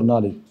arrogant of your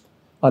knowledge.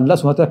 Allah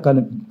subhanahu wa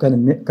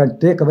ta'ala can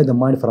take away the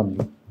mind from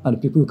you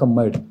and people become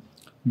mad.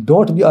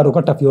 Don't be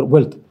arrogant of your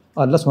wealth.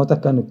 Allah subhanahu wa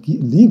ta'ala can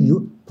leave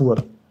you poor.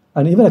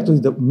 And even actually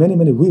many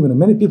women,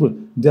 many people,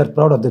 they are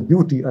proud of their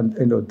beauty and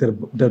their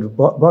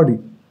body.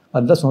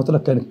 Allah subhanahu wa ta'ala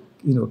can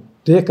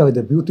take away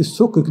the beauty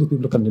so quickly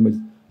people can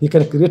imagine. He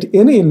can create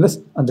any illness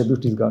and the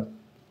beauty is gone.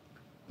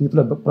 People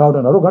are proud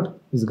and arrogant,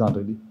 is gone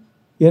really.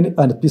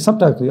 And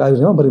sometimes I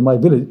remember in my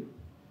village,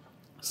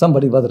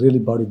 somebody was a really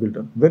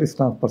bodybuilder, very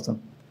strong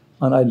person.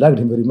 And I liked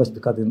him very much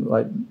because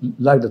I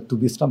liked to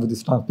be strong with the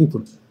strong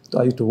people. So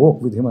I used to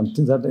walk with him and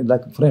things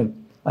like a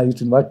friend. I used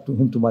to invite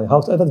him to my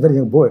house. I was a very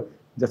young boy.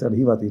 Just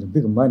he was a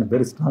big man,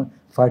 very strong,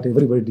 fight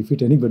everybody,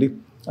 defeat anybody,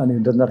 and he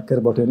does not care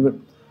about anybody.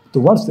 So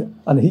once,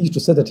 and he used to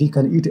say that he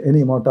can eat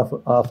any amount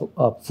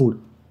of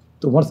food.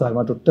 So once I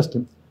want to test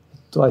him.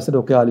 So I said,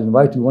 okay, I'll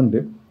invite you one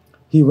day.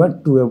 He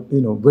went to a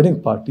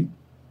wedding party.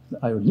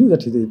 I knew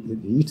that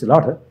he eats a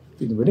lot.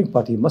 In the wedding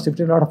party, he must have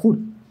eaten a lot of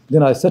food.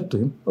 Then I said to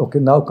him, okay,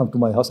 now come to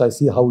my house. I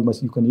see how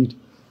much you can eat.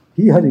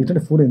 He had eaten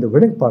food in the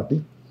wedding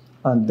party,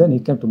 and then he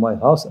came to my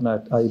house, and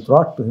I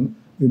brought to him,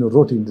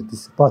 roti in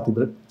this party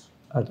bread.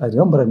 I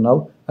remember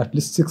now, at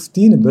least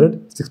 16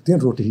 bread, 16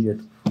 roti he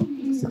ate.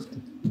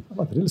 16. I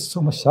was really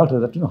so much shorter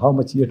that how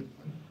much he ate.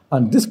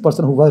 And this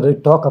person who was the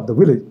talk of the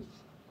village,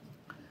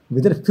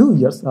 within a few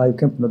years, I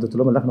came to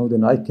Lucknow.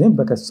 Then I came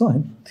back, I saw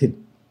him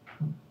thin.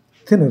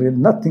 Thin, really,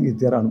 nothing is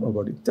there on our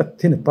body. Just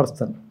thin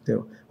person. There,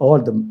 all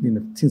the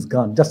things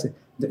gone. Just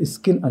the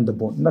skin and the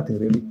bone. Nothing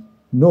really.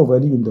 No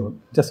value in the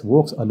home. Just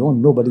walks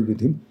alone. Nobody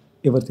with him.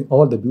 Everything.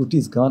 All the beauty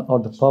is gone. All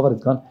the power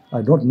is gone.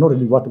 I don't know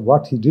really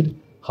what he did.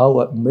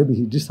 How maybe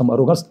he did some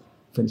arrogance.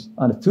 Finished.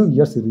 And a few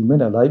years he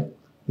remained alive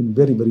in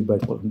very, very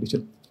bad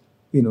condition.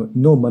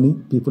 No money.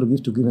 People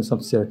used to give him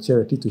some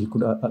charity so he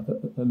could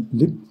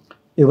live.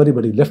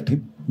 Everybody left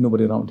him.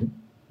 Nobody around him.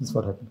 This is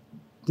what happened.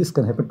 This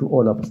can happen to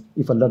all of us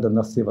if Allah does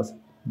not save us.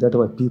 That's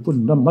why people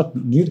not much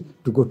need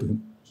to go to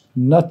him.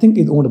 Nothing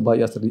is owned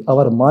by us.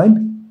 Our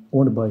mind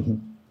owned by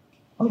him.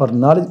 Our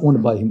knowledge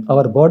owned by him.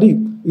 Our body,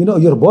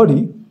 your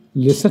body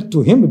listen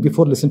to him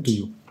before listen to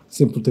you.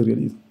 Simple thing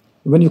really is.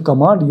 When you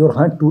command your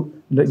hand you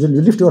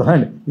lift your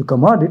hand, you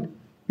command it,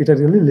 it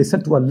really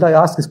listen to Allah,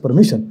 ask his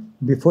permission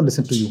before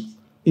listen to you.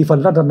 If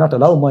Allah does not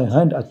allow my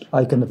hand,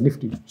 I cannot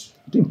lift it. It's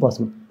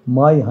impossible.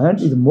 My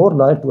hand is more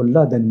loyal to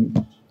Allah than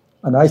me.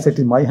 And I said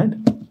in my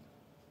hand,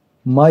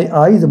 my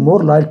eye is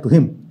more loyal to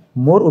him,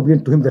 more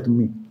obedient to him than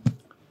me.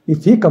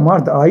 If he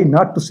commands the eye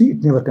not to see,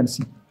 it never can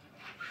see.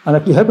 And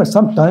if you happen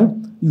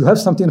sometime, you have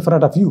something in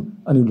front of you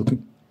and you're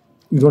looking,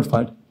 you don't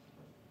find.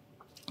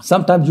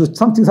 Sometimes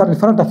some things are in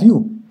front of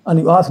you and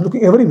you are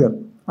looking everywhere,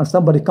 and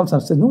somebody comes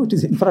and says, no, it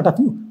is in front of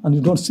you, and you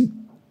don't see.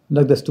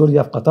 Like the story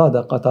of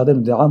Qatada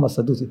ibn Di'ama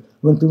Sadusi.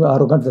 When people are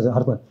arrogant,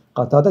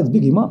 Qatada is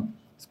big imam,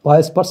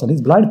 pious person,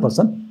 he's blind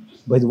person,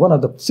 but he's one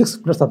of the 6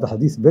 pillars of the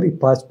hadith, very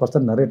pious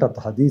person, narrator of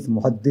the hadith,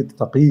 muhaddith,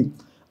 faqih,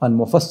 and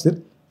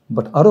mufassir.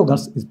 But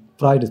arrogance is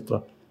pride.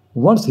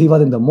 Once he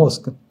was in the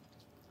mosque,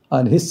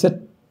 and he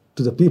said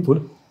to the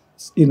people,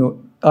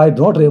 I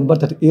don't remember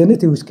that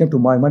anything which came to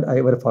my mind, I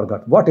ever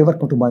forgot. Whatever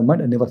came to my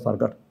mind, I never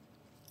forgot.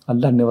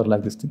 Allah never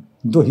liked this thing.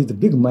 Though he's a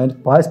big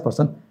mind, pious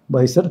person, but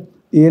he said,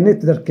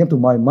 anything that came to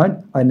my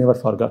mind, I never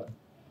forgot.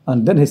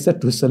 And then he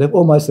said to his slave,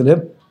 oh my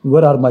slave,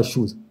 where are my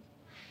shoes?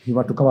 He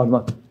wanted to come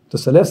out. The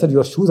slave said,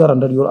 your shoes are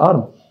under your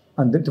arm.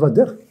 And it was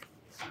there.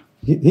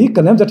 He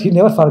claims that he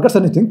never forgets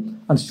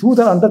anything, and shoes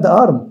are under the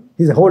arm.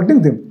 He's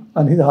holding them,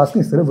 and he's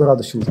asking his slave, where are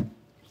the shoes?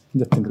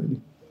 That thing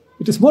really.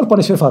 It is more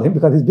punishment for him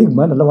because he's a big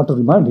man. Allah wants to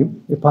remind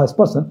him, a pious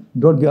person,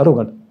 don't be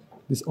arrogant.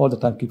 This all the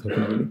time keep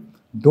happening really.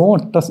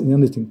 Don't trust in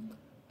anything.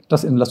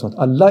 Trust in Allah.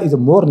 Allah is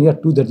more near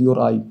to than your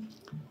eye.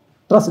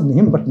 Trust in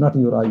him but not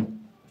your eye.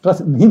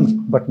 Trust in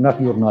him but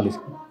not your knowledge.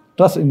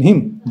 Trust in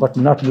him but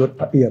not your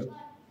ear.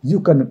 You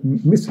can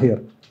miss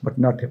here but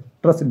not him.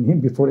 Trust in him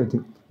before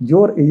anything.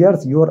 Your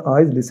ears, your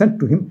eyes listen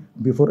to him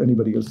before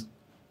anybody else.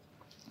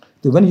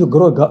 So when you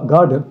grow a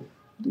garden,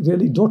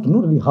 really don't know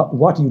really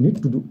what you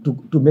need to do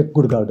to make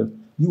good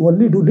garden. You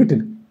only do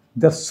little.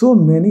 There are so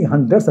many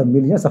hundreds of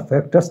millions of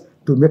factors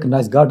to make a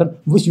nice garden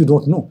which you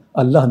don't know.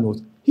 Allah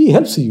knows. He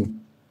helps you.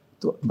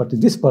 So, but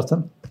this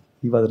person,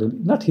 he was really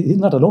not. He's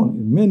not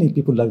alone. Many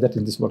people like that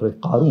in this world.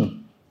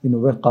 Qarun,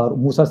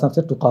 when Musa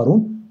said to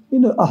Qarun,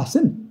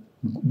 Ahsin,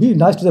 be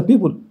nice to the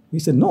people. He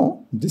said,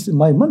 no, this is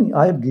my money.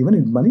 I have given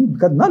it money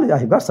because knowledge. I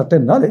have got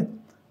certain knowledge.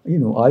 I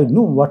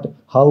know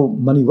how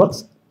money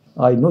works.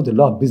 I know the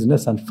law of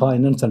business and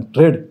finance and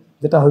trade,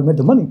 that I have made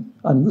the money.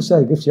 And you say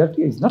I give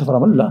charity. It's not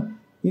from Allah.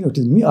 It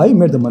is me. I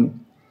made the money.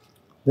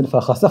 Then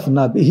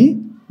فَخَسَفْنَا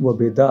بِهِ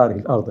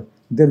وَبِدَارِهِ الْأَرْضِ.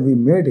 Then we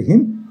made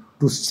him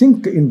to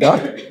sink in the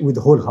earth with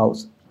the whole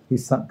house. He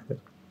sunk there.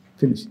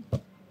 Finish.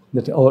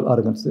 That all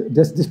arrogance.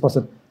 This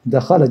person,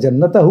 دَخَلَ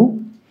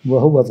جَنَّتَهُ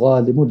وَهُوَ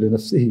ظَالِمٌ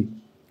لِنَفْسِهِ.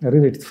 I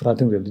really, it's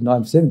frightening really. Now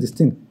I'm saying this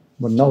thing,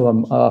 but now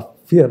I'm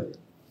fear.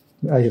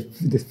 I have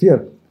this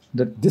fear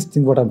that this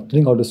thing, what I'm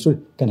telling out the story,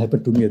 can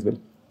happen to me as well,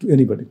 to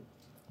anybody.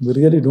 We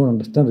really don't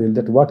understand really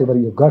that whatever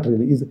you've got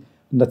really is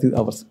nothing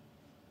ours.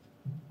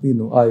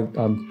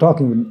 I'm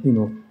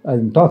talking,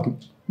 I'm talking.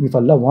 If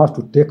Allah wants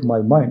to take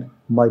my mind,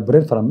 my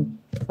brain from me,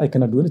 I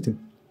cannot do anything.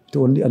 It's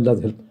only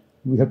Allah's help.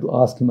 We have to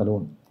ask him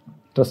alone,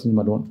 trust him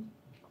alone.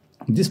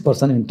 This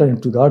person entered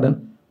into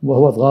garden,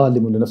 وَهُوَ ظَالِمٌ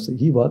لِنَفْسِهِ.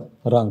 He was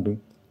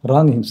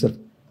wronging himself.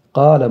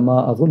 قَالَ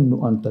مَا أَظُنُّ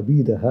أَن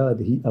تَبِيدَ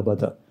هَذِهِ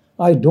أَبَدًا.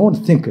 I don't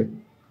think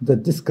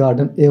that this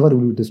garden ever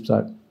will be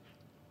destroyed.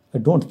 I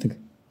don't think.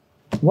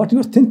 What you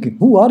are thinking?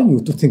 Who are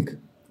you to think?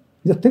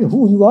 You think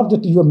who you are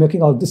that you are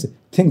making all this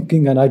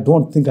thinking and I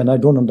don't think and I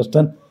don't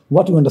understand.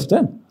 What you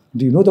understand?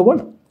 Do you know the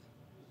world?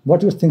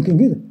 What you are thinking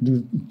is?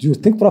 Do you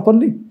think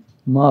properly?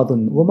 ما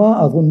أظن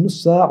وما أظن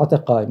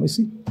الساعة قائمة. You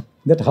see,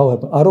 that's how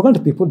happen.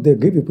 Arrogant people, they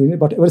give opinion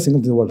about every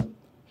single thing in the world.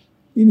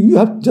 You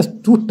have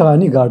just 2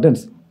 tiny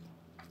gardens,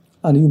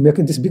 and you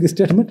making this big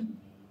statement.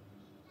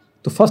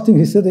 The first thing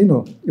he said,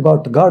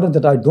 about gardens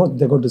that I don't,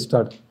 they're going to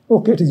start.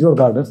 Okay, it is your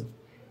gardens.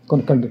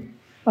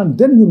 And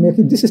then you make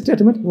this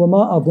statement,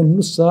 وَمَا أَظُنُّ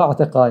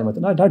السَّاعَةَ قَائِمَةً.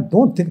 And I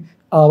don't think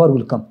hour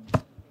will come.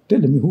 Tell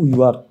me who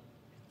you are.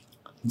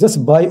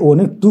 Just by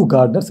owning 2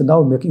 gardens,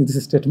 now making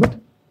this statement.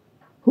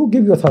 Who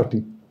gave you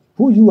authority?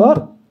 Who you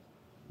are?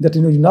 That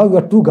now you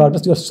have 2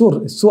 gardens, you are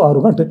so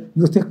arrogant,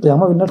 you think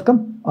Qiyamah will not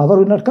come, hour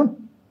will not come.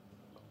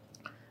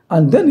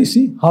 And then you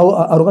see how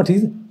arrogant he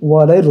is.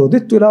 وَلَا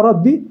رُدِدْتُ إِلَىٰ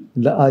رَبِّي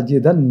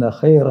لَأَجِدَنَّ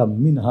خَيْرًا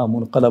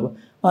مِنْهَا مُنْقَلَبًا.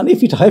 And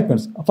if it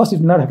happens, first it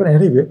will not happen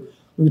anyway.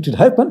 If it will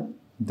happen,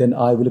 then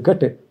I will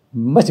get a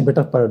much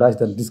better paradise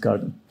than this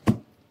garden.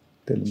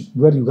 Tell me,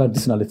 where you got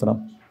this knowledge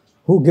from?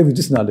 Who gave you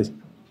this knowledge?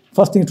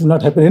 First thing, it will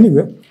not happen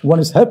anyway. When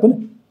it's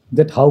happened,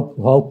 that how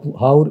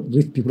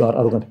rich people are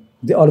arrogant.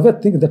 They always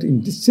think that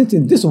since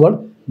in this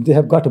world they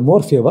have got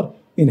more favor,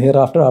 in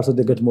hereafter also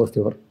they get more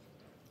favor.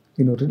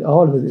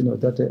 Always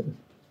that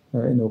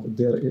there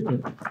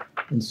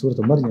in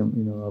Surah Maryam,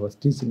 I was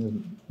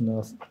teaching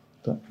last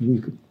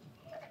week,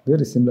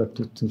 very similar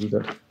to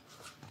that.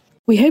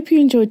 We hope you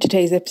enjoyed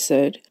today's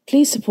episode.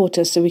 Please support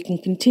us so we can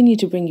continue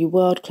to bring you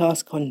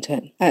world-class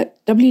content at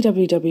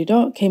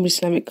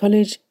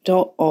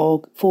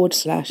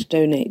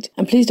www.cambridgeislamicccollege.org/donate.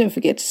 And please don't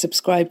forget to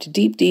subscribe to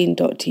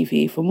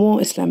deepdeen.tv for more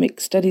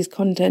Islamic studies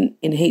content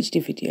in HD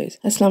videos.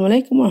 Assalamu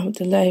alaikum wa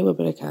rahmatullahi wa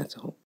barakatuh.